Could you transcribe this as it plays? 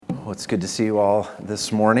Well, it's good to see you all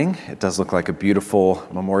this morning. It does look like a beautiful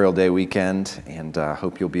Memorial Day weekend, and I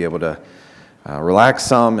hope you'll be able to relax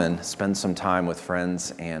some and spend some time with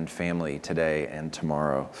friends and family today and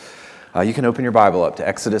tomorrow. You can open your Bible up to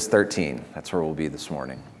Exodus 13. That's where we'll be this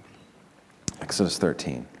morning. Exodus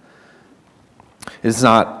 13. It is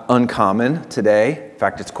not uncommon today, in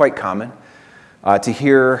fact, it's quite common, to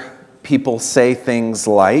hear people say things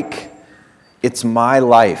like, "It's my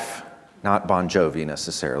life." Not Bon Jovi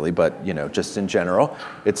necessarily, but, just in general.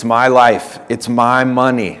 It's my life. It's my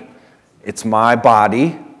money. It's my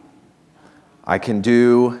body. I can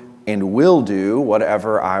do and will do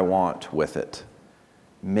whatever I want with it.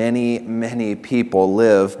 Many, many people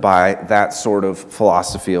live by that sort of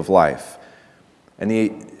philosophy of life. And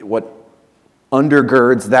what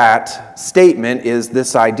undergirds that statement is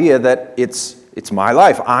this idea that it's my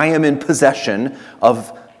life. I am in possession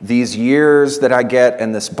of these years that I get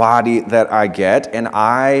and this body that I get, and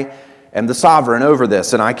I am the sovereign over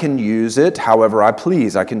this, and I can use it however I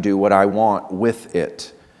please. I can do what I want with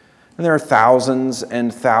it. And there are thousands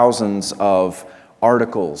and thousands of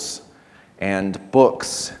articles and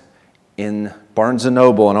books in Barnes &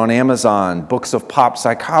 Noble and on Amazon, books of pop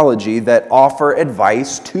psychology that offer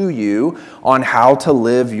advice to you on how to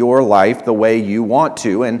live your life the way you want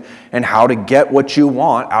to and how to get what you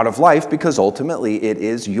want out of life, because ultimately it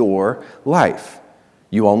is your life.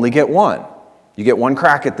 You only get one. You get one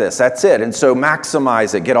crack at this. That's it. And so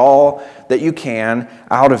maximize it. Get all that you can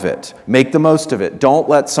out of it. Make the most of it. Don't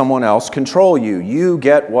let someone else control you. You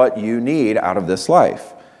get what you need out of this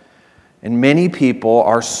life. And many people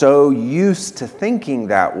are so used to thinking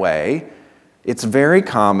that way, it's very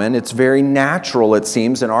common, it's very natural, it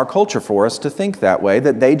seems, in our culture for us to think that way,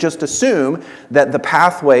 that they just assume that the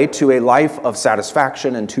pathway to a life of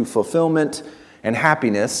satisfaction and to fulfillment and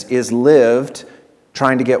happiness is lived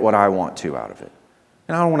trying to get what I want to out of it.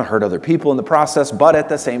 And I don't want to hurt other people in the process, but at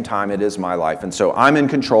the same time, it is my life. And so I'm in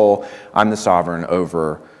control, I'm the sovereign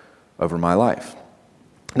over my life.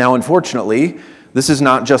 Now, unfortunately, this is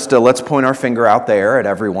not just a let's point our finger out there at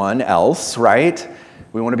everyone else, right?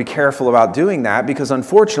 We want to be careful about doing that because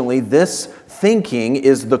unfortunately this thinking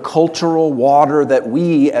is the cultural water that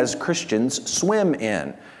we as Christians swim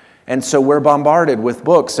in. And so we're bombarded with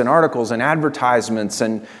books and articles and advertisements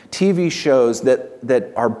and TV shows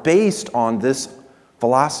that are based on this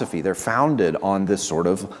philosophy. They're founded on this sort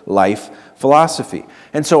of life philosophy.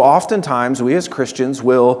 And so oftentimes we as Christians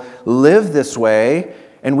will live this way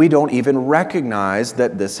and we don't even recognize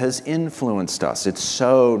that this has influenced us. It's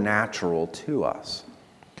so natural to us.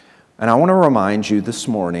 And I want to remind you this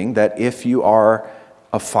morning that if you are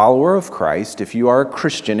a follower of Christ, if you are a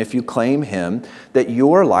Christian, if you claim Him, that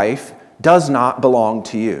your life does not belong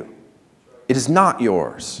to you. It is not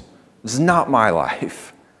yours. This is not my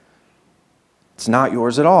life. It's not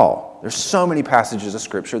yours at all. There's so many passages of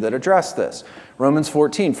Scripture that address this. Romans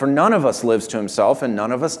 14, for none of us lives to himself, and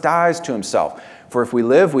none of us dies to himself. For if we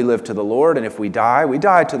live to the Lord, and if we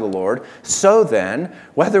die to the Lord. So then,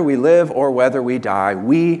 whether we live or whether we die,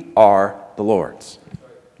 we are the Lord's.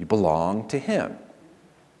 You belong to Him.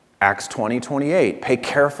 Acts 20:28, pay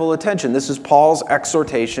careful attention. This is Paul's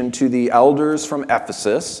exhortation to the elders from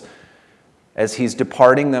Ephesus as he's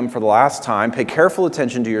departing them for the last time. Pay careful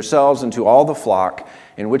attention to yourselves and to all the flock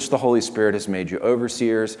in which the Holy Spirit has made you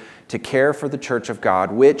overseers to care for the church of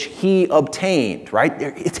God, which He obtained, right?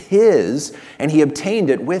 It's His, and He obtained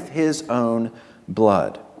it with His own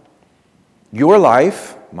blood. Your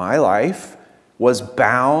life, my life, was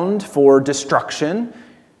bound for destruction.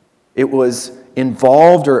 It was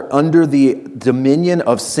involved or under the dominion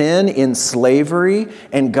of sin in slavery,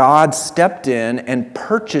 and God stepped in and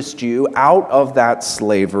purchased you out of that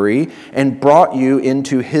slavery and brought you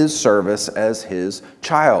into His service as His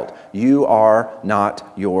child. You are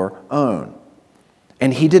not your own.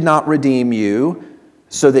 And He did not redeem you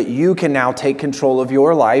so that you can now take control of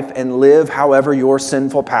your life and live however your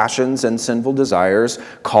sinful passions and sinful desires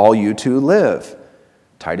call you to live.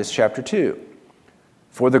 Titus chapter 2.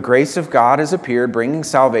 For the grace of God has appeared, bringing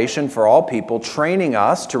salvation for all people, training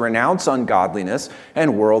us to renounce ungodliness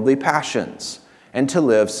and worldly passions, and to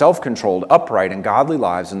live self-controlled, upright, and godly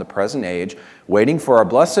lives in the present age, waiting for our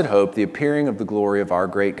blessed hope, the appearing of the glory of our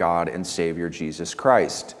great God and Savior Jesus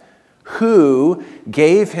Christ, who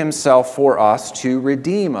gave Himself for us to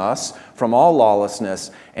redeem us from all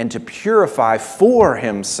lawlessness and to purify for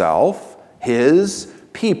Himself His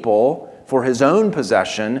people for His own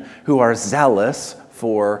possession, who are zealous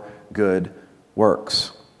for good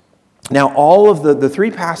works. Now, all of the three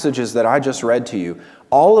passages that I just read to you,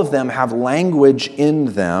 all of them have language in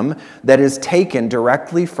them that is taken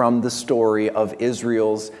directly from the story of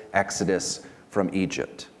Israel's exodus from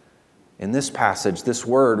Egypt. In this passage, this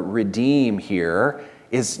word redeem here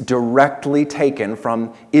is directly taken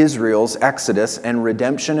from Israel's exodus and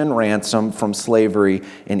redemption and ransom from slavery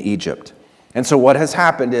in Egypt. And so what has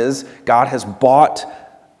happened is God has bought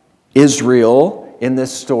Israel in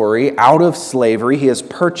this story out of slavery. He has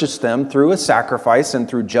purchased them through a sacrifice and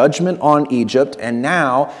through judgment on Egypt, and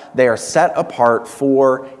now they are set apart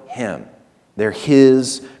for Him. They're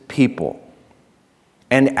His people.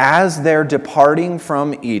 And as they're departing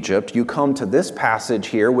from Egypt, you come to this passage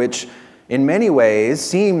here, which in many ways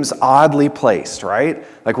seems oddly placed, right?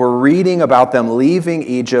 Like we're reading about them leaving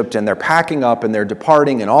Egypt and they're packing up and they're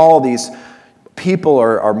departing, and all these people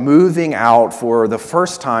are moving out for the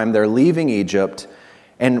first time. They're leaving Egypt.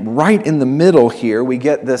 And right in the middle here, we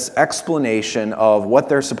get this explanation of what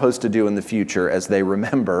they're supposed to do in the future as they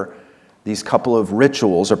remember these couple of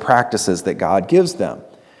rituals or practices that God gives them.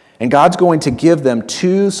 And God's going to give them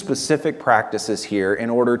two specific practices here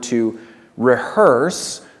in order to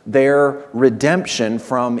rehearse their redemption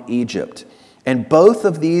from Egypt. And both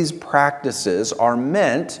of these practices are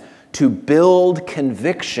meant to build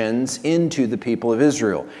convictions into the people of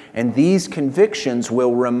Israel. And these convictions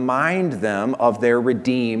will remind them of their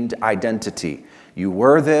redeemed identity. You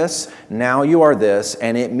were this, now you are this,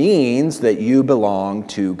 and it means that you belong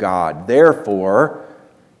to God. Therefore,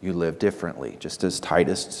 you live differently, just as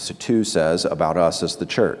Titus 2 says about us as the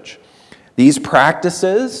church. These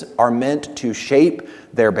practices are meant to shape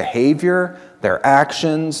their behavior, their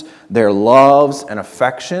actions, their loves and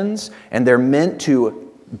affections, and they're meant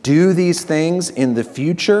to do these things in the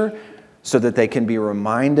future so that they can be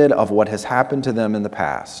reminded of what has happened to them in the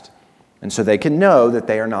past, and so they can know that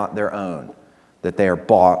they are not their own, that they are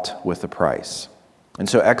bought with a price. And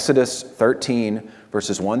so Exodus 13,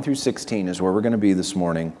 verses 1 through 16 is where we're going to be this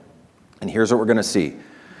morning. And here's what we're going to see.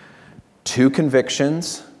 Two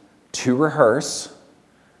convictions to rehearse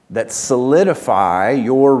that solidify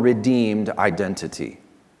your redeemed identity.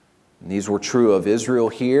 And these were true of Israel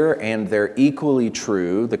here, and they're equally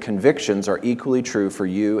true. The convictions are equally true for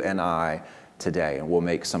you and I today. And we'll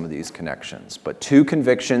make some of these connections. But two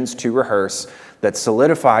convictions to rehearse that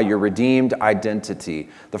solidify your redeemed identity.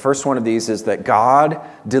 The first one of these is that God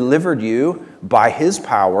delivered you by His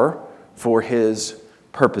power for His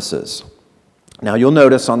purposes. Now you'll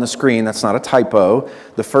notice on the screen, that's not a typo.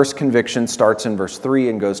 The first conviction starts in verse 3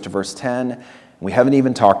 and goes to verse 10. We haven't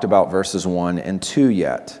even talked about verses 1 and 2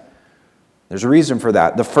 yet. There's a reason for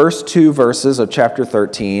that. The first two verses of chapter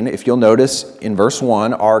 13, if you'll notice in verse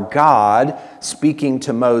 1, are God speaking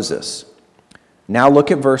to Moses. Now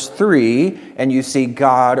look at verse 3, and you see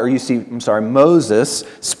Moses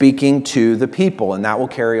speaking to the people, and that will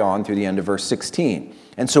carry on through the end of verse 16.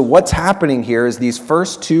 And so what's happening here is these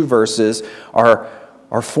first two verses are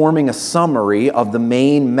forming a summary of the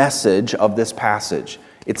main message of this passage.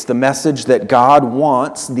 It's the message that God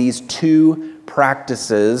wants these two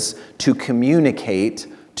practices to communicate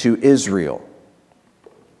to Israel.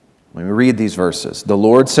 Let me read these verses. The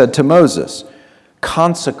Lord said to Moses,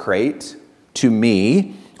 "Consecrate to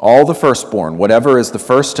me all the firstborn, whatever is the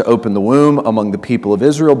first to open the womb among the people of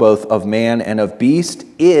Israel, both of man and of beast,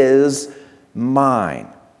 is mine."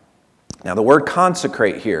 Now the word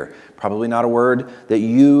consecrate here, probably not a word that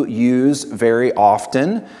you use very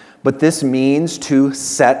often, but this means to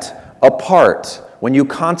set apart. When you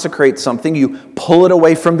consecrate something, you pull it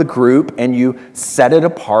away from the group and you set it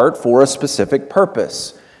apart for a specific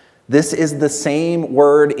purpose. This is the same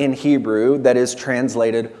word in Hebrew that is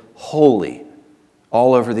translated holy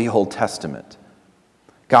all over the Old Testament.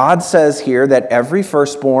 God says here that every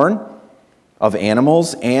firstborn of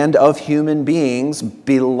animals and of human beings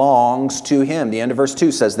belongs to Him. The end of verse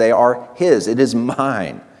 2 says they are His. It is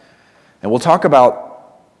mine. And we'll talk about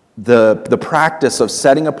the practice of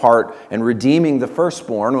setting apart and redeeming the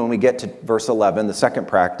firstborn when we get to verse 11, the second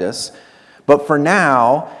practice. But for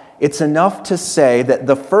now, it's enough to say that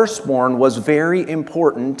the firstborn was very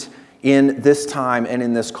important in this time and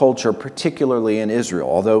in this culture, particularly in Israel,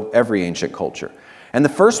 although every ancient culture. And the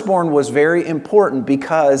firstborn was very important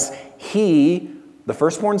because he, the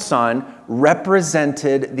firstborn son,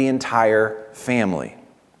 represented the entire family.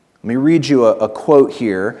 Let me read you a quote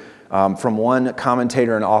here from one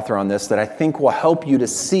commentator and author on this that I think will help you to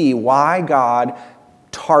see why God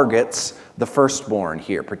targets the firstborn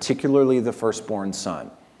here, particularly the firstborn son.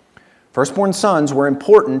 Firstborn sons were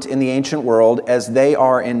important in the ancient world as they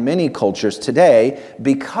are in many cultures today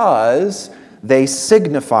because they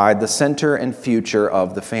signified the center and future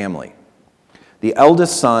of the family. The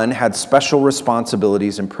eldest son had special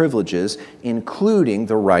responsibilities and privileges, including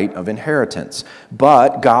the right of inheritance.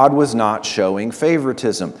 But God was not showing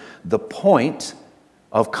favoritism. The point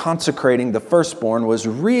of consecrating the firstborn was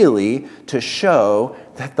really to show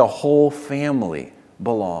that the whole family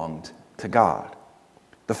belonged to God.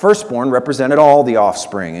 The firstborn represented all the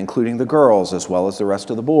offspring, including the girls as well as the rest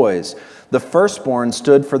of the boys. The firstborn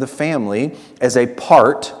stood for the family as a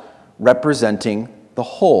part representing the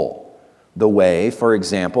whole. The way, for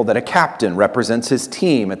example, that a captain represents his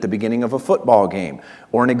team at the beginning of a football game,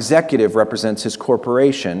 or an executive represents his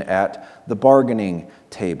corporation at the bargaining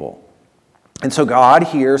table. And so God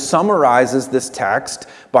here summarizes this text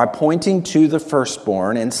by pointing to the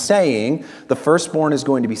firstborn and saying the firstborn is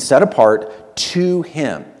going to be set apart to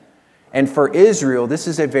him. And for Israel, this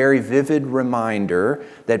is a very vivid reminder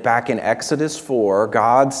that back in Exodus 4,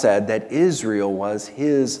 God said that Israel was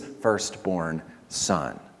his firstborn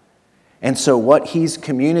son. And so what he's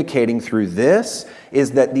communicating through this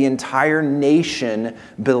is that the entire nation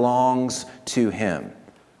belongs to him.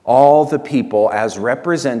 All the people, as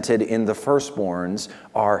represented in the firstborns,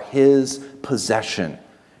 are his possession,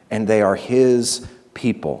 and they are his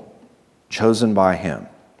people, chosen by him.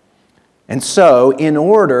 And so, in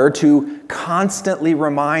order to constantly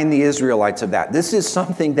remind the Israelites of that, this is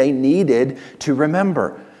something they needed to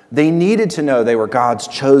remember. They needed to know they were God's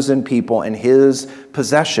chosen people and his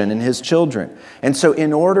possession and his children. And so,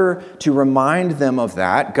 in order to remind them of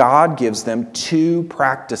that, God gives them two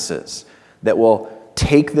practices that will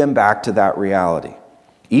take them back to that reality.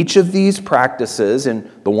 Each of these practices, and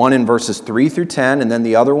the one in verses 3 through 10, and then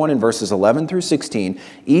the other one in verses 11 through 16,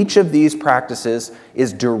 each of these practices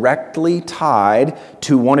is directly tied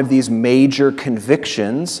to one of these major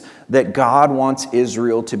convictions that God wants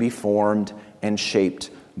Israel to be formed and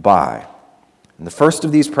shaped by. And the first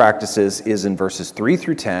of these practices is in verses 3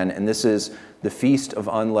 through 10, and this is the Feast of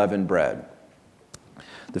Unleavened Bread.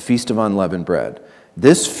 The Feast of Unleavened Bread.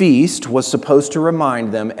 This feast was supposed to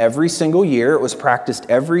remind them every single year, it was practiced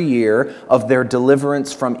every year, of their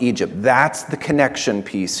deliverance from Egypt. That's the connection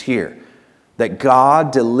piece here. That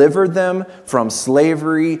God delivered them from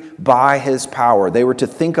slavery by his power. They were to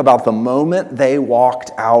think about the moment they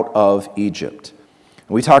walked out of Egypt.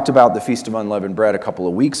 We talked about the Feast of Unleavened Bread a couple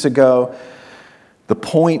of weeks ago. The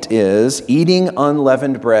point is, eating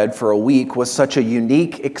unleavened bread for a week was such a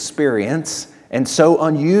unique experience and so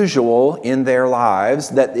unusual in their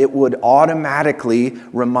lives that it would automatically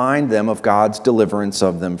remind them of God's deliverance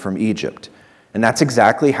of them from Egypt. And that's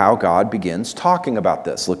exactly how God begins talking about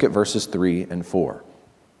this. Look at verses 3 and 4.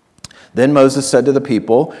 Then Moses said to the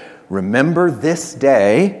people, "Remember this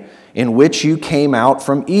day in which you came out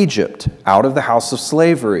from Egypt, out of the house of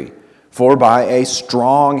slavery. For by a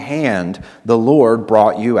strong hand the Lord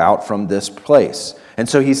brought you out from this place." And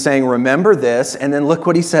so he's saying, remember this, and then look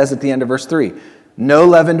what he says at the end of verse 3. "No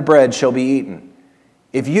leavened bread shall be eaten."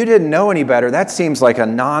 If you didn't know any better, that seems like a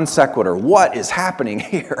non sequitur. What is happening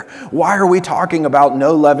here? Why are we talking about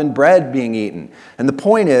no leavened bread being eaten? And the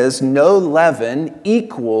point is, no leaven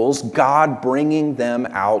equals God bringing them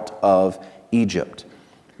out of Egypt.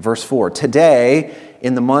 Verse 4, "Today,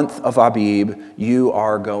 in the month of Abib, you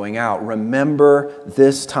are going out. Remember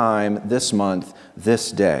this time, this month,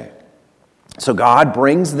 this day." So God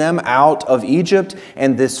brings them out of Egypt,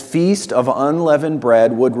 and this feast of unleavened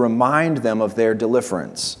bread would remind them of their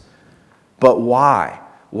deliverance. But why?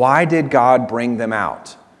 Why did God bring them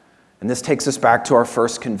out? And this takes us back to our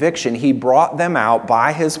first conviction. He brought them out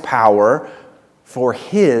by his power for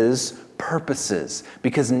his purposes,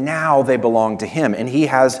 because now they belong to him, and he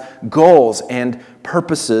has goals and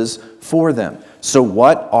purposes for them. So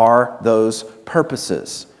what are those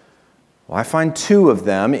purposes? Well, I find two of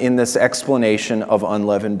them in this explanation of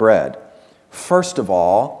unleavened bread. First of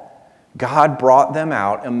all, God brought them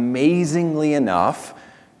out amazingly enough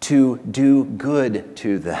to do good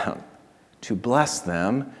to them, to bless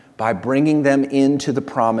them by bringing them into the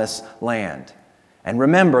promised land. And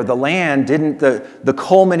remember, the land the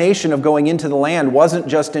culmination of going into the land wasn't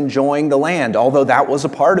just enjoying the land, although that was a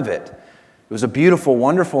part of it. It was a beautiful,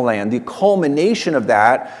 wonderful land. The culmination of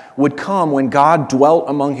that would come when God dwelt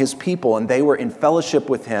among his people and they were in fellowship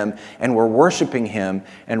with him and were worshiping him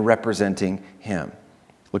and representing him.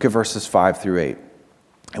 Look at verses 5 through 8.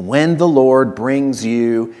 "And when the Lord brings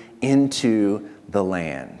you into the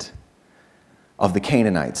land of the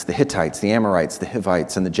Canaanites, the Hittites, the Amorites, the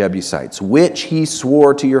Hivites, and the Jebusites, which he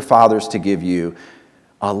swore to your fathers to give you,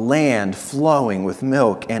 a land flowing with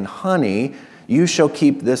milk and honey, you shall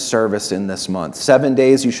keep this service in this month. 7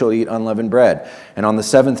 days you shall eat unleavened bread, and on the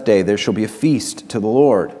seventh day there shall be a feast to the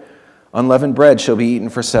Lord. Unleavened bread shall be eaten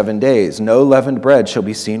for 7 days. No leavened bread shall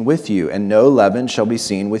be seen with you, and no leaven shall be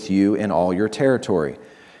seen with you in all your territory.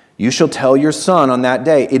 You shall tell your son on that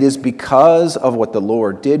day, it is because of what the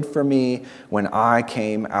Lord did for me when I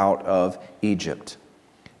came out of Egypt."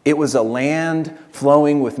 It was a land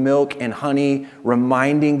flowing with milk and honey,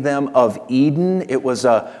 reminding them of Eden. It was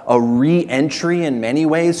a re-entry in many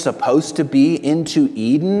ways, supposed to be into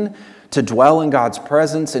Eden, to dwell in God's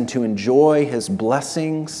presence and to enjoy his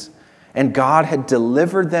blessings. And God had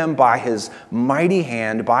delivered them by his mighty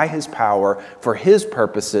hand, by his power, for his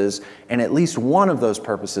purposes, and at least one of those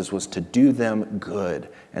purposes was to do them good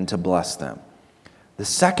and to bless them. The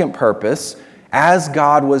second purpose, as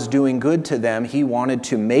God was doing good to them, he wanted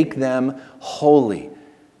to make them holy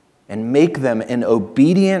and make them an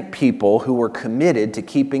obedient people who were committed to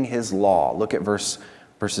keeping his law. Look at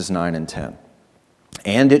verses 9 and 10.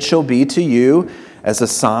 And it shall be to you as a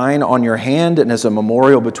sign on your hand and as a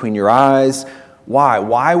memorial between your eyes. Why?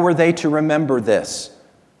 Why were they to remember this?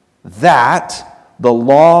 That the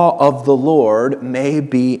law of the Lord may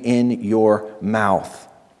be in your mouth.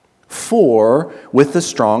 For with the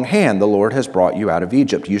strong hand the Lord has brought you out of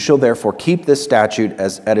Egypt. You shall therefore keep this statute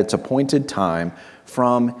as at its appointed time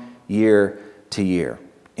from year to year.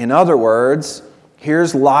 In other words,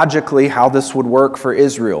 here's logically how this would work for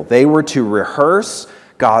Israel. They were to rehearse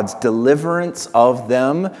God's deliverance of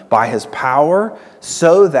them by his power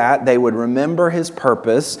so that they would remember his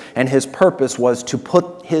purpose, and his purpose was to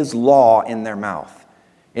put his law in their mouth.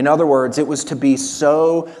 In other words, the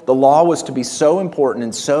law was to be so important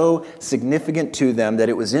and so significant to them that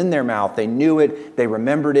it was in their mouth. They knew it, they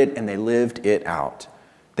remembered it, and they lived it out.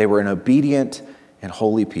 They were an obedient and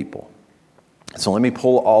holy people. So let me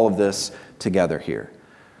pull all of this together here.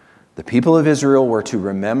 The people of Israel were to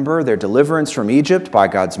remember their deliverance from Egypt by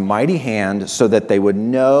God's mighty hand so that they would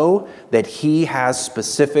know that he has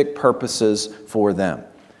specific purposes for them.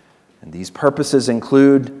 And these purposes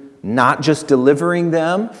include not just delivering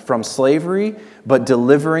them from slavery, but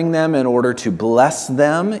delivering them in order to bless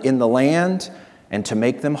them in the land and to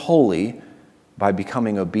make them holy by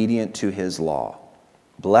becoming obedient to his law.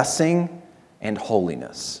 Blessing and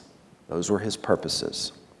holiness. Those were his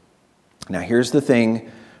purposes. Now here's the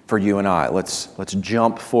thing for you and I. Let's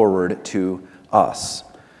jump forward to us.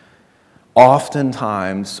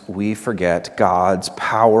 Oftentimes we forget God's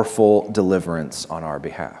powerful deliverance on our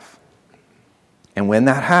behalf. And when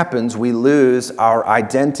that happens, we lose our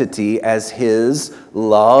identity as his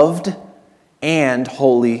loved and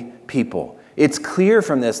holy people. It's clear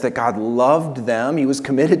from this that God loved them. He was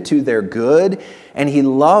committed to their good, and he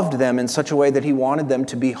loved them in such a way that he wanted them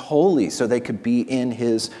to be holy so they could be in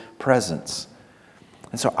his presence.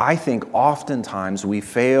 And so I think oftentimes we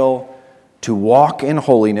fail to walk in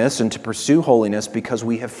holiness and to pursue holiness because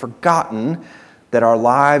we have forgotten that our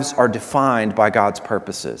lives are defined by God's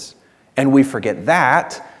purposes. And we forget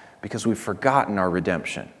that because we've forgotten our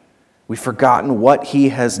redemption. We've forgotten what he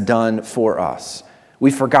has done for us.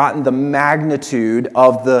 We've forgotten the magnitude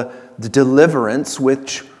of the deliverance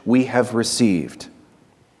which we have received.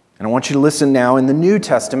 And I want you to listen now in the New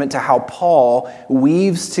Testament to how Paul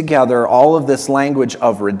weaves together all of this language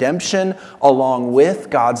of redemption along with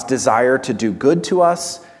God's desire to do good to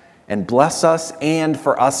us and bless us and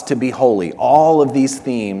for us to be holy. All of these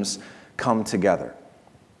themes come together.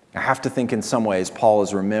 I have to think in some ways Paul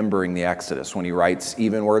is remembering the Exodus when he writes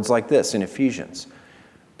even words like this in Ephesians.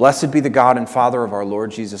 Blessed be the God and Father of our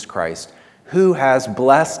Lord Jesus Christ, who has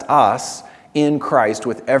blessed us in Christ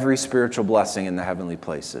with every spiritual blessing in the heavenly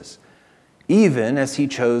places, even as he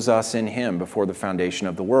chose us in him before the foundation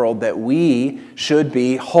of the world, that we should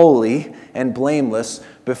be holy and blameless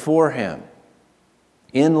before him.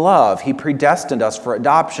 In love, he predestined us for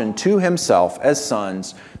adoption to himself as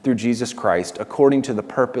sons through Jesus Christ, according to the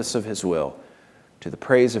purpose of his will, to the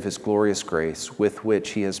praise of his glorious grace, with which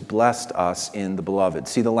he has blessed us in the beloved.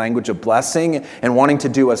 See the language of blessing and wanting to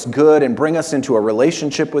do us good and bring us into a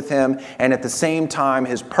relationship with him, and at the same time,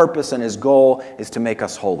 his purpose and his goal is to make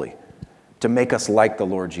us holy, to make us like the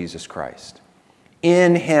Lord Jesus Christ.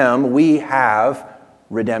 In him, we have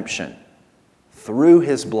redemption through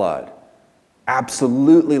his blood.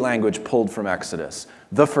 Absolutely language pulled from Exodus.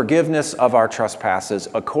 The forgiveness of our trespasses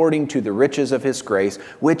according to the riches of his grace,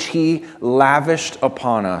 which he lavished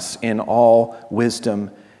upon us in all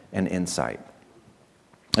wisdom and insight.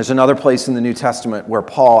 There's another place in the New Testament where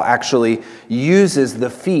Paul actually uses the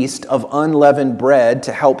feast of unleavened bread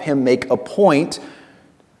to help him make a point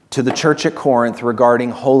to the church at Corinth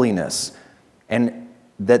regarding holiness and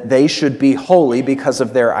that they should be holy because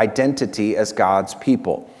of their identity as God's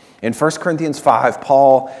people. In 1 Corinthians 5,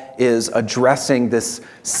 Paul is addressing this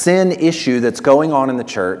sin issue that's going on in the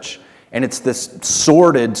church, and it's this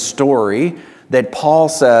sordid story that Paul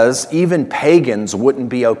says even pagans wouldn't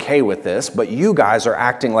be okay with this, but you guys are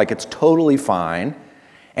acting like it's totally fine.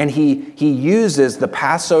 And he uses the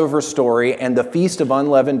Passover story and the Feast of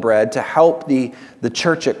Unleavened Bread to help the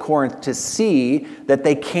church at Corinth to see that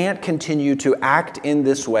they can't continue to act in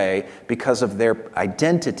this way because of their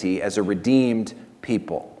identity as a redeemed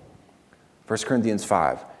people. 1 Corinthians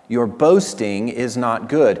 5, your boasting is not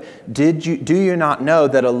good. Do you not know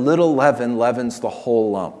that a little leaven leavens the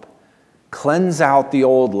whole lump? Cleanse out the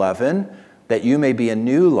old leaven, that you may be a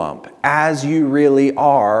new lump, as you really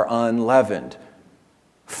are unleavened.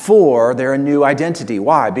 For their new identity.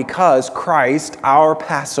 Why? Because Christ, our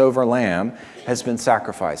Passover lamb, has been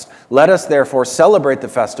sacrificed. Let us therefore celebrate the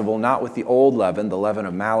festival not with the old leaven, the leaven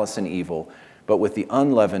of malice and evil, but with the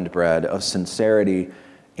unleavened bread of sincerity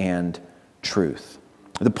and truth.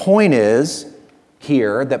 The point is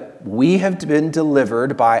here that we have been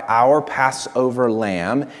delivered by our Passover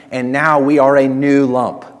lamb, and now we are a new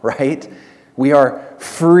lump, right? We are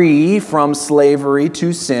free from slavery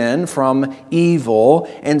to sin, from evil,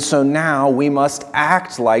 and so now we must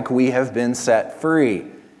act like we have been set free.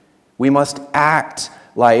 We must act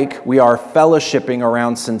like we are fellowshipping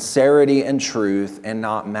around sincerity and truth and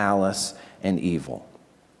not malice and evil.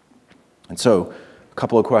 And so, a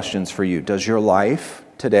couple of questions for you. Does your life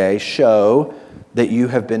today show that you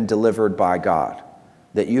have been delivered by God,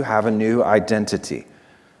 that you have a new identity,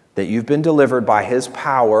 that you've been delivered by His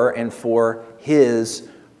power and for His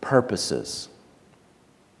purposes?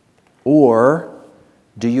 Or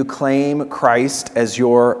do you claim Christ as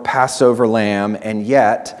your Passover lamb and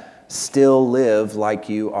yet still live like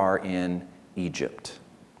you are in Egypt,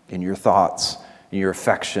 in your thoughts, in your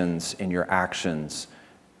affections, in your actions,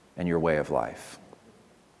 and your way of life?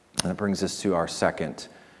 And that brings us to our second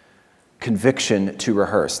conviction to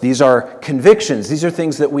rehearse. These are convictions. These are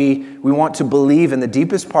things that we want to believe in the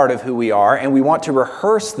deepest part of who we are, and we want to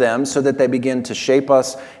rehearse them so that they begin to shape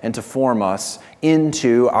us and to form us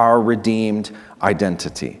into our redeemed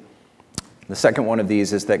identity. The second one of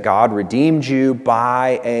these is that God redeemed you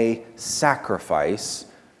by a sacrifice,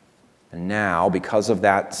 and now, because of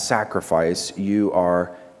that sacrifice, you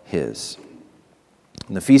are His.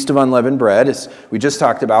 And the Feast of Unleavened Bread, as we just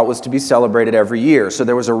talked about, was to be celebrated every year. So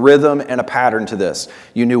there was a rhythm and a pattern to this.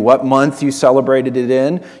 You knew what month you celebrated it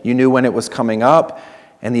in. You knew when it was coming up.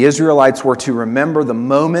 And the Israelites were to remember the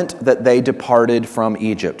moment that they departed from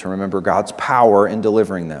Egypt, to remember God's power in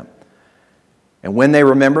delivering them. And when they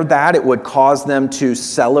remembered that, it would cause them to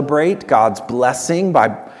celebrate God's blessing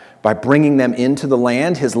by bringing them into the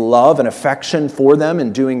land, His love and affection for them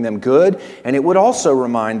and doing them good. And it would also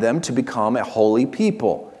remind them to become a holy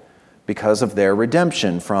people because of their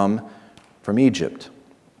redemption from Egypt.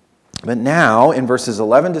 But now, in verses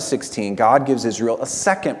 11 to 16, God gives Israel a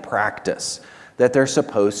second practice that they're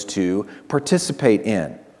supposed to participate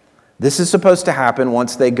in. This is supposed to happen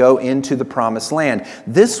once they go into the promised land.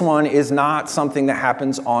 This one is not something that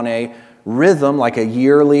happens on a rhythm like a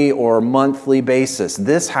yearly or monthly basis.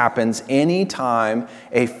 This happens anytime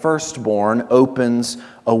a firstborn opens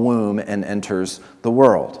a womb and enters the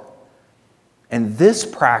world. And this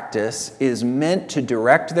practice is meant to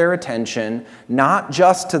direct their attention not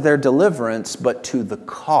just to their deliverance, but to the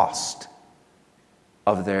cost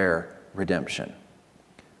of their redemption.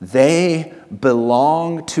 They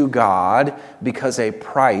belong to God because a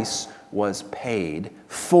price was paid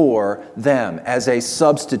for them as a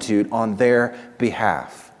substitute on their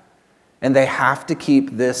behalf. And they have to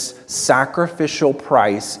keep this sacrificial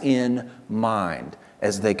price in mind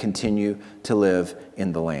as they continue to live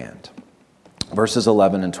in the land. Verses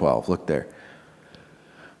 11 and 12, look there.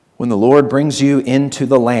 When the Lord brings you into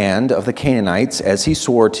the land of the Canaanites, as He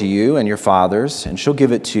swore to you and your fathers, and shall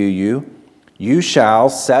give it to you, you shall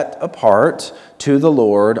set apart to the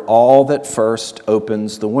Lord all that first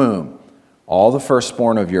opens the womb. All the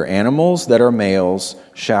firstborn of your animals that are males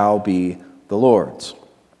shall be the Lord's.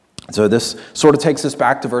 So this sort of takes us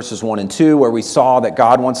back to verses 1 and 2, where we saw that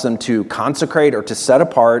God wants them to consecrate or to set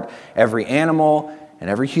apart every animal and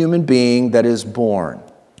every human being that is born.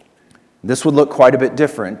 This would look quite a bit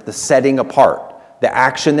different, the setting apart, the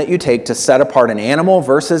action that you take to set apart an animal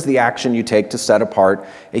versus the action you take to set apart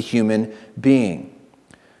a human being.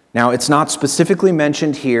 Now, it's not specifically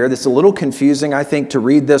mentioned here. This is a little confusing, I think, to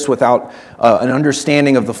read this without an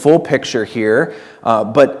understanding of the full picture here.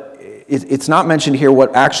 But it's not mentioned here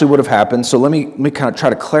what actually would have happened. So let me kind of try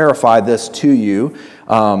to clarify this to you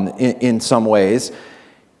in some ways.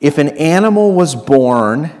 If an animal was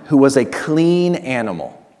born who was a clean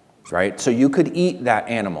animal, right? So you could eat that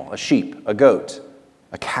animal, a sheep, a goat,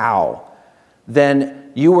 a cow.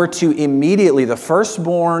 Then you were to immediately, the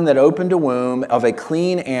firstborn that opened a womb of a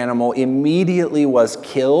clean animal immediately was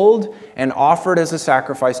killed and offered as a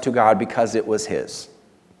sacrifice to God because it was his.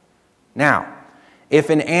 Now, If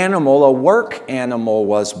an animal, a work animal,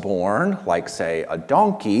 was born, like, say, a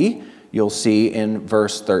donkey, you'll see in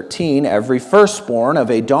verse 13, every firstborn of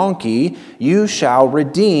a donkey you shall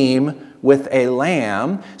redeem with a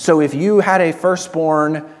lamb. So if you had a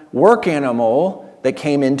firstborn work animal that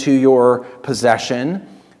came into your possession,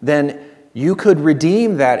 then you could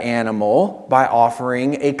redeem that animal by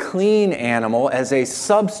offering a clean animal as a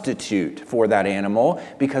substitute for that animal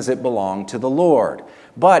because it belonged to the Lord.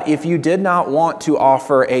 But if you did not want to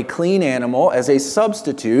offer a clean animal as a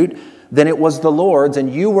substitute, then it was the Lord's,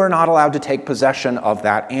 and you were not allowed to take possession of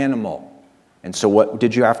that animal. And so what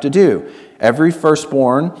did you have to do? Every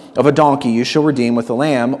firstborn of a donkey you shall redeem with a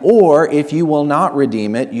lamb, or if you will not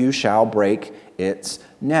redeem it, you shall break its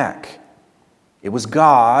neck. It was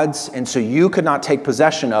God's, and so you could not take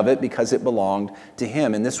possession of it because it belonged to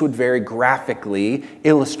Him. And this would very graphically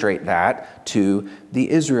illustrate that to the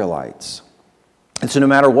Israelites. And so no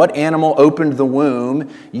matter what animal opened the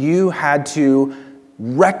womb, you had to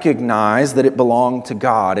recognize that it belonged to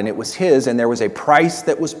God, and it was His, and there was a price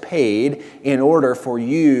that was paid in order for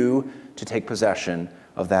you to take possession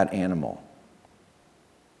of that animal.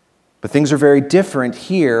 But things are very different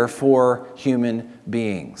here for human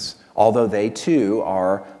beings, although they too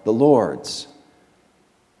are the Lord's.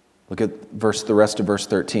 Look at the rest of verse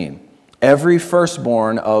 13. Every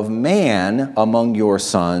firstborn of man among your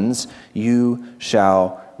sons you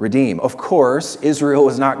shall redeem. Of course, Israel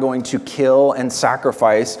was not going to kill and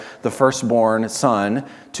sacrifice the firstborn son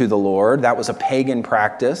to the Lord. That was a pagan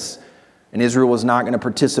practice, and Israel was not going to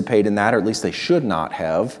participate in that, or at least they should not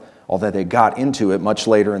have, although they got into it much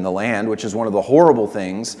later in the land, which is one of the horrible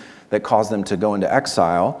things that caused them to go into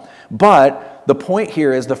exile. But the point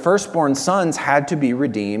here is the firstborn sons had to be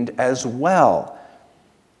redeemed as well.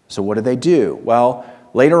 So what do? Well,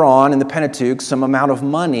 later on in the Pentateuch, some amount of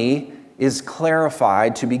money is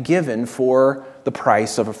clarified to be given for the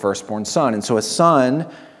price of a firstborn son. And so a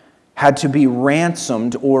son had to be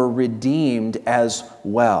ransomed or redeemed as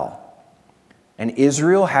well. And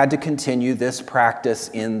Israel had to continue this practice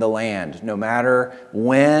in the land. No matter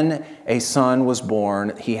when a son was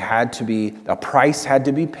born, a price had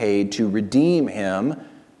to be paid to redeem him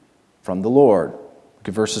from the Lord. Look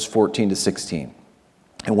at verses 14 to 16.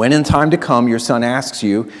 And when in time to come your son asks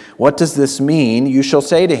you, what does this mean? You shall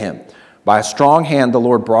say to him, by a strong hand the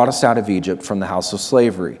Lord brought us out of Egypt from the house of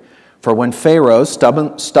slavery. For when Pharaoh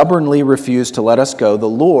stubbornly refused to let us go, the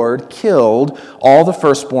Lord killed all the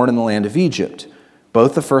firstborn in the land of Egypt,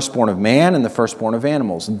 both the firstborn of man and the firstborn of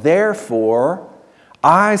animals. Therefore,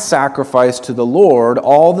 I sacrifice to the Lord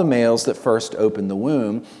all the males that first opened the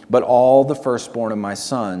womb, but all the firstborn of my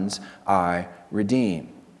sons I redeem.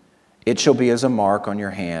 It shall be as a mark on your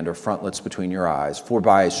hand or frontlets between your eyes, for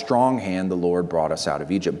by a strong hand the Lord brought us out of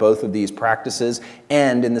Egypt. Both of these practices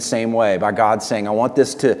end in the same way, by God saying, I want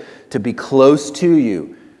this to be close to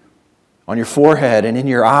you, on your forehead and in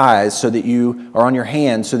your eyes, so that you are on your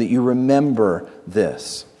hands, so that you remember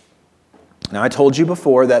this. Now, I told you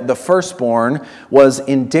before that the firstborn was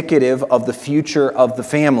indicative of the future of the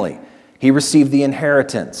family. He received the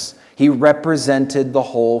inheritance. He represented the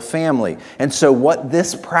whole family. And so what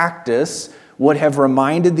this practice would have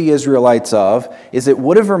reminded the Israelites of is it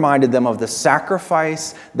would have reminded them of the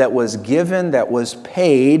sacrifice that was given, that was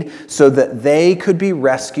paid, so that they could be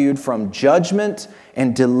rescued from judgment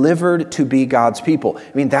and delivered to be God's people.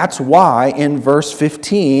 I mean, that's why in verse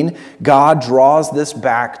 15, God draws this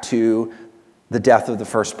back to the death of the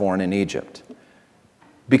firstborn in Egypt.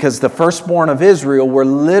 Because the firstborn of Israel were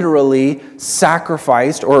literally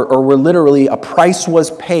sacrificed, or were literally, a price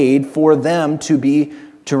was paid for them to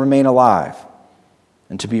remain alive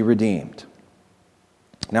and to be redeemed.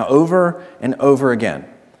 Now, over and over again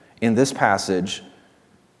in this passage,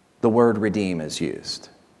 the word redeem is used.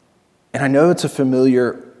 And I know it's a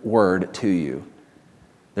familiar word to you.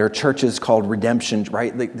 There are churches called redemption,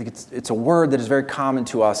 right? It's a word that is very common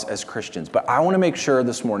to us as Christians. But I want to make sure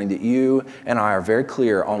this morning that you and I are very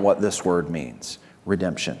clear on what this word means.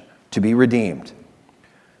 Redemption. To be redeemed.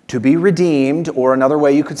 To be redeemed, or another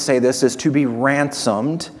way you could say this, is to be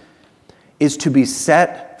ransomed, is to be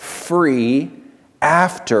set free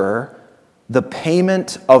after the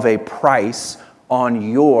payment of a price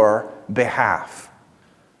on your behalf.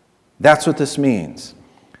 That's what this means.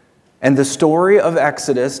 And the story of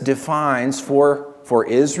Exodus defines for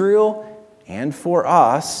Israel and for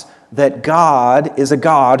us that God is a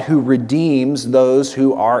God who redeems those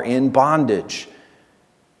who are in bondage.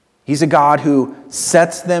 He's a God who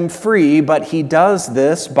sets them free, but He does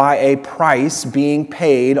this by a price being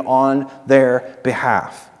paid on their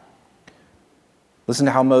behalf. Listen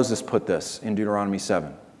to how Moses put this in Deuteronomy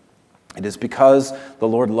 7. It is because the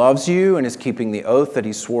Lord loves you and is keeping the oath that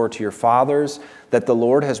he swore to your fathers that the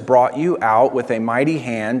Lord has brought you out with a mighty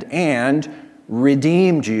hand and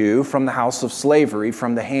redeemed you from the house of slavery,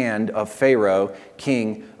 from the hand of Pharaoh,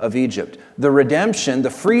 king of Egypt. The redemption, the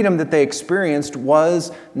freedom that they experienced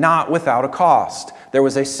was not without a cost. There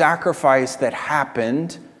was a sacrifice that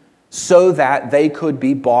happened so that they could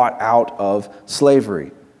be bought out of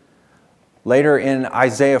slavery. Later in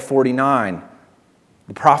Isaiah 49,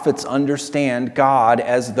 the prophets understand God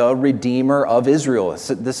as the Redeemer of Israel.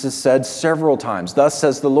 This is said several times. Thus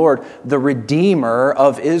says the Lord, the Redeemer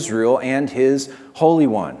of Israel and his Holy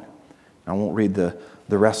One. I won't read the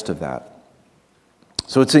rest of that.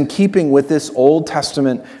 So it's in keeping with this Old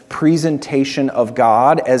Testament presentation of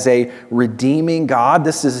God as a redeeming God.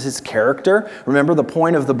 This is his character. Remember, the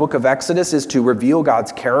point of the book of Exodus is to reveal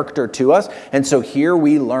God's character to us. And so here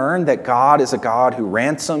we learn that God is a God who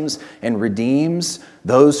ransoms and redeems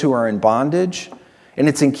those who are in bondage. And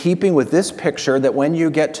it's in keeping with this picture that when you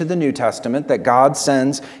get to the New Testament, that God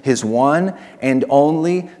sends his one and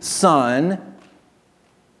only Son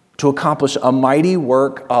to accomplish a mighty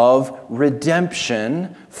work of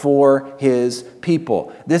redemption for his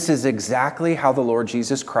people. This is exactly how the Lord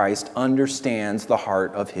Jesus Christ understands the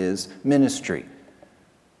heart of his ministry.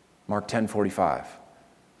 Mark 10:45.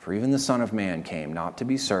 For even the Son of Man came not to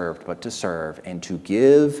be served, but to serve, and to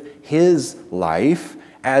give his life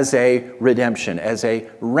as a redemption, as a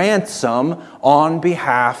ransom on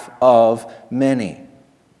behalf of many.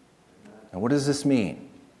 Now, what does this mean?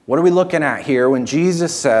 What are we looking at here when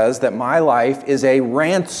Jesus says that my life is a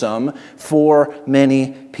ransom for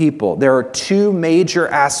many people? There are two major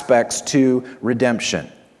aspects to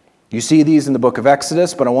redemption. You see these in the book of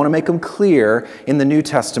Exodus, but I want to make them clear in the New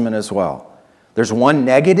Testament as well. There's one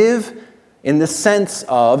negative in the sense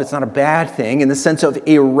of, it's not a bad thing, in the sense of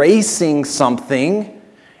erasing something,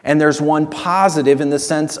 and there's one positive in the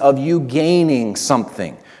sense of you gaining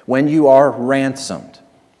something when you are ransomed.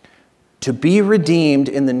 To be redeemed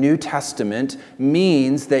in the New Testament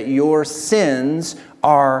means that your sins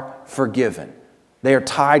are forgiven. They are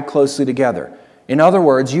tied closely together. In other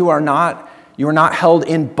words, you are not held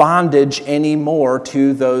in bondage anymore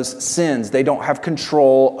to those sins. They don't have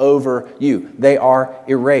control over you. They are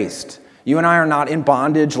erased. You and I are not in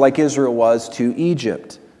bondage like Israel was to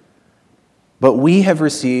Egypt. But we have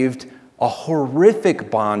received a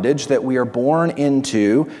horrific bondage that we are born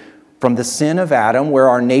into from the sin of Adam, where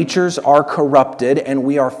our natures are corrupted and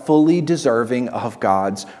we are fully deserving of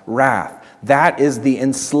God's wrath. That is the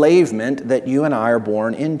enslavement that you and I are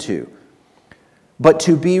born into. But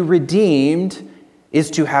to be redeemed is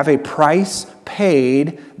to have a price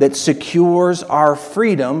paid that secures our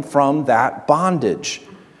freedom from that bondage.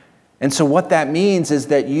 And so what that means is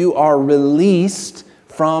that you are released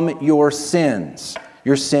from your sins.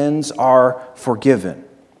 Your sins are forgiven.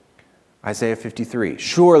 Isaiah 53,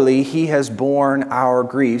 surely he has borne our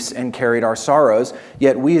griefs and carried our sorrows,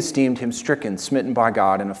 yet we esteemed him stricken, smitten by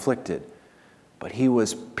God, and afflicted. But he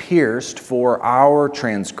was pierced for our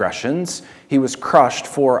transgressions, he was crushed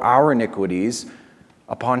for our iniquities.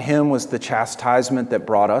 Upon him was the chastisement that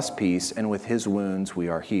brought us peace, and with his wounds we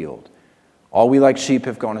are healed. All we like sheep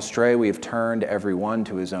have gone astray, we have turned every one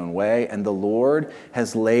to his own way, and the Lord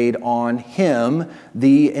has laid on him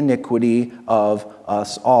the iniquity of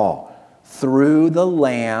us all. Through the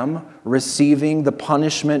Lamb receiving the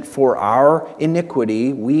punishment for our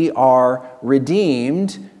iniquity, we are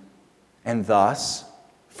redeemed and thus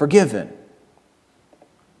forgiven.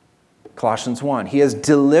 Colossians 1, he has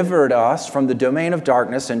delivered us from the domain of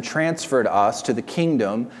darkness and transferred us to the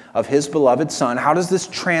kingdom of his beloved Son. How does this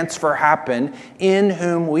transfer happen? In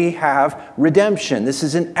whom we have redemption. This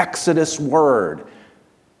is an Exodus word.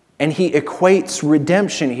 And he equates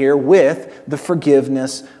redemption here with the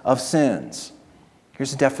forgiveness of sins.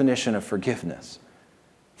 Here's a definition of forgiveness.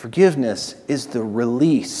 Forgiveness is the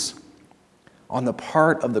release on the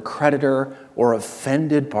part of the creditor or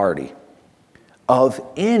offended party of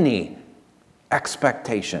any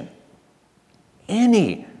expectation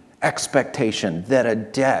that a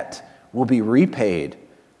debt will be repaid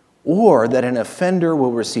or that an offender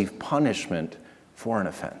will receive punishment for an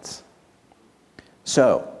offense.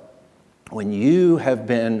 So, when you have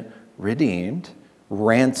been redeemed,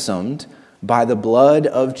 ransomed by the blood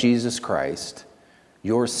of Jesus Christ,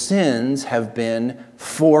 your sins have been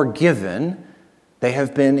forgiven, they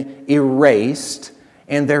have been erased,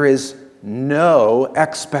 and there is no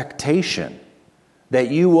expectation that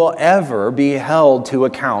you will ever be held to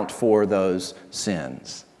account for those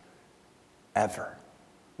sins. Ever.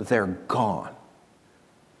 They're gone.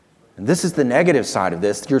 And this is the negative side of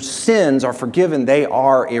this. Your sins are forgiven. They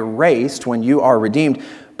are erased when you are redeemed.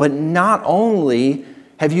 But not only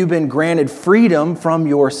have you been granted freedom from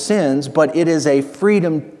your sins, but it is a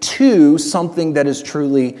freedom to something that is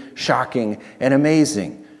truly shocking and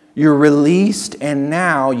amazing. You're released, and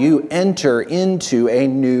now you enter into a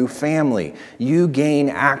new family. You gain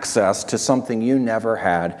access to something you never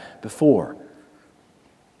had before.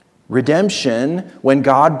 Redemption, when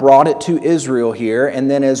God brought it to Israel here, and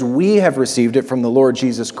then as we have received it from the Lord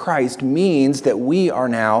Jesus Christ, means that we are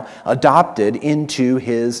now adopted into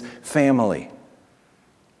His family.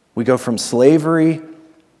 We go from slavery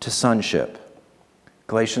to sonship.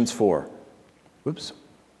 Galatians 4. Whoops.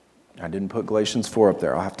 I didn't put Galatians 4 up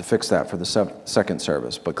there. I'll have to fix that for the second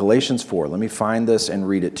service. But Galatians 4, let me find this and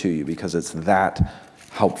read it to you because it's that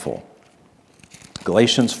helpful.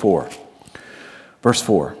 Galatians 4, verse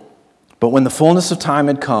 4. But when the fullness of time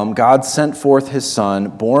had come, God sent forth His Son,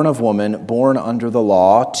 born of woman, born under the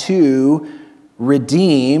law, to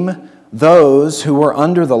redeem those who were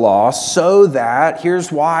under the law, so that,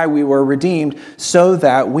 here's why we were redeemed, so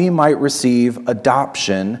that we might receive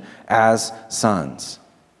adoption as sons.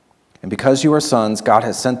 And because you are sons, God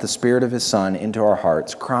has sent the Spirit of His Son into our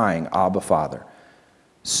hearts, crying, Abba, Father.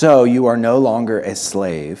 So you are no longer a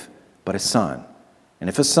slave, but a son. And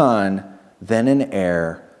if a son, then an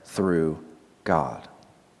heir through God.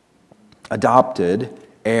 Adopted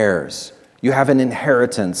heirs. You have an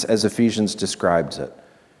inheritance, as Ephesians describes it.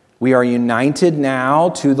 We are united now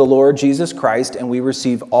to the Lord Jesus Christ, and we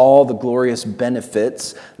receive all the glorious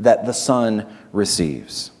benefits that the Son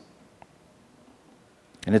receives.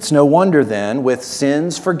 And it's no wonder then, with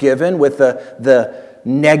sins forgiven, with the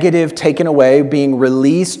negative taken away, being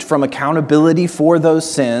released from accountability for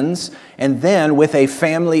those sins, and then with a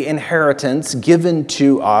family inheritance given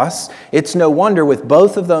to us, it's no wonder with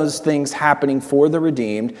both of those things happening for the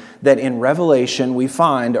redeemed, that in Revelation we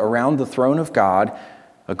find around the throne of God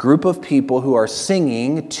a group of people who are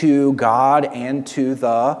singing to God and to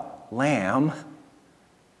the Lamb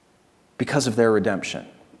because of their redemption.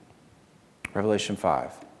 Revelation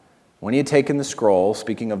 5. When He had taken the scroll,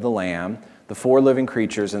 speaking of the Lamb, the 4 living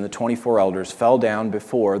creatures and the 24 elders fell down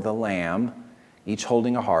before the Lamb, each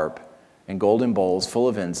holding a harp and golden bowls full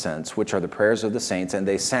of incense, which are the prayers of the saints. And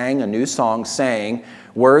they sang a new song, saying,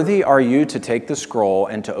 Worthy are you to take the scroll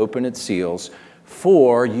and to open its seals,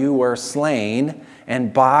 for you were slain,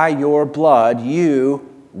 and by your blood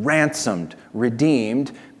you ransomed,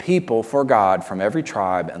 redeemed people for God from every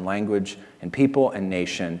tribe and language and people and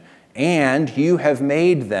nation. And you have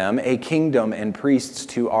made them a kingdom and priests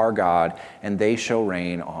to our God, and they shall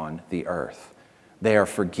reign on the earth. They are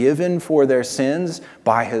forgiven for their sins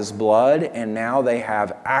by His blood, and now they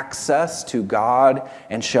have access to God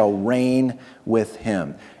and shall reign with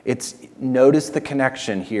Him. Notice the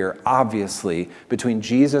connection here, obviously, between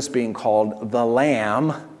Jesus being called the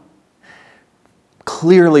Lamb,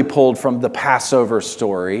 clearly pulled from the Passover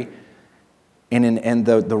story, and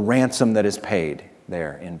the ransom that is paid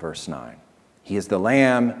there in verse 9. He is the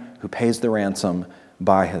Lamb who pays the ransom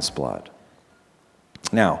by His blood.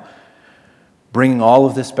 Now, bringing all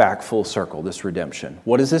of this back full circle, this redemption,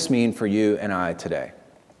 what does this mean for you and I today?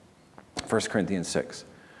 1 Corinthians 6.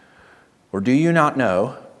 Or do you not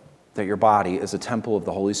know that your body is a temple of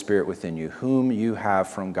the Holy Spirit within you, whom you have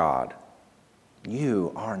from God?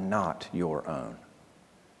 You are not your own,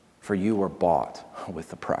 for you were bought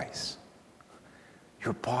with a price.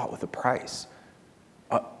 You're bought with a price.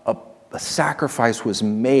 A sacrifice was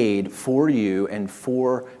made for you and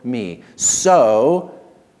for me. So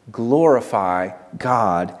glorify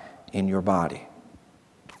God in your body.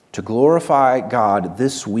 To glorify God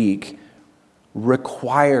this week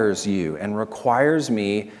requires you and requires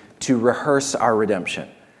me to rehearse our redemption,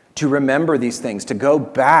 to remember these things, to go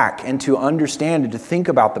back and to understand and to think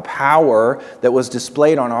about the power that was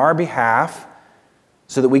displayed on our behalf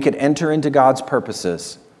so that we could enter into God's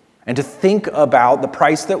purposes, and to think about the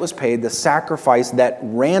price that was paid, the sacrifice that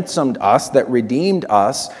ransomed us, that redeemed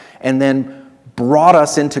us, and then brought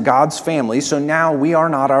us into God's family, so now we are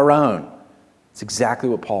not our own. It's exactly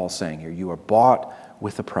what Paul's saying here. You are bought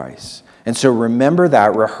with a price. And so remember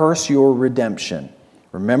that. Rehearse your redemption.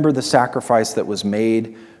 Remember the sacrifice that was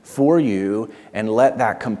made for you, and let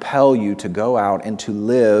that compel you to go out and to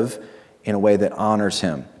live in a way that honors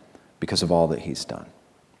Him because of all that He's done.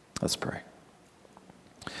 Let's pray.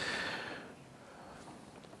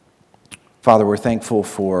 Father, we're thankful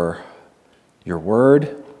for your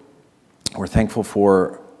word. We're thankful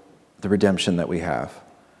for the redemption that we have.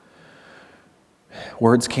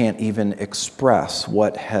 Words can't even express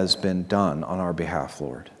what has been done on our behalf,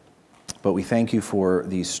 Lord. But we thank you for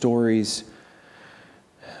these stories,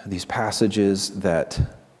 these passages that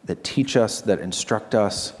teach us, that instruct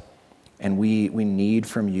us, And we need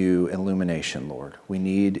from you illumination, Lord. We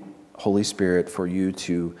need, Holy Spirit, for you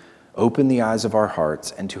to open the eyes of our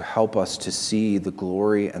hearts and to help us to see the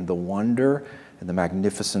glory and the wonder and the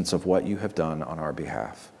magnificence of what you have done on our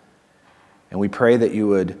behalf. And we pray that you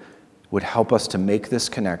would help us to make this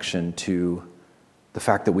connection to the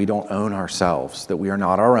fact that we don't own ourselves, that we are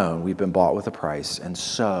not our own. We've been bought with a price, and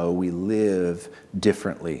so we live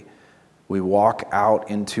differently. We walk out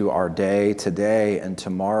into our day today and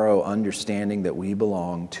tomorrow understanding that we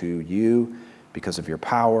belong to you because of your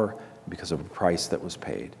power, because of a price that was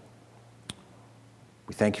paid.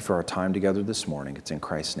 We thank you for our time together this morning. It's in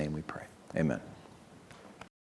Christ's name we pray. Amen.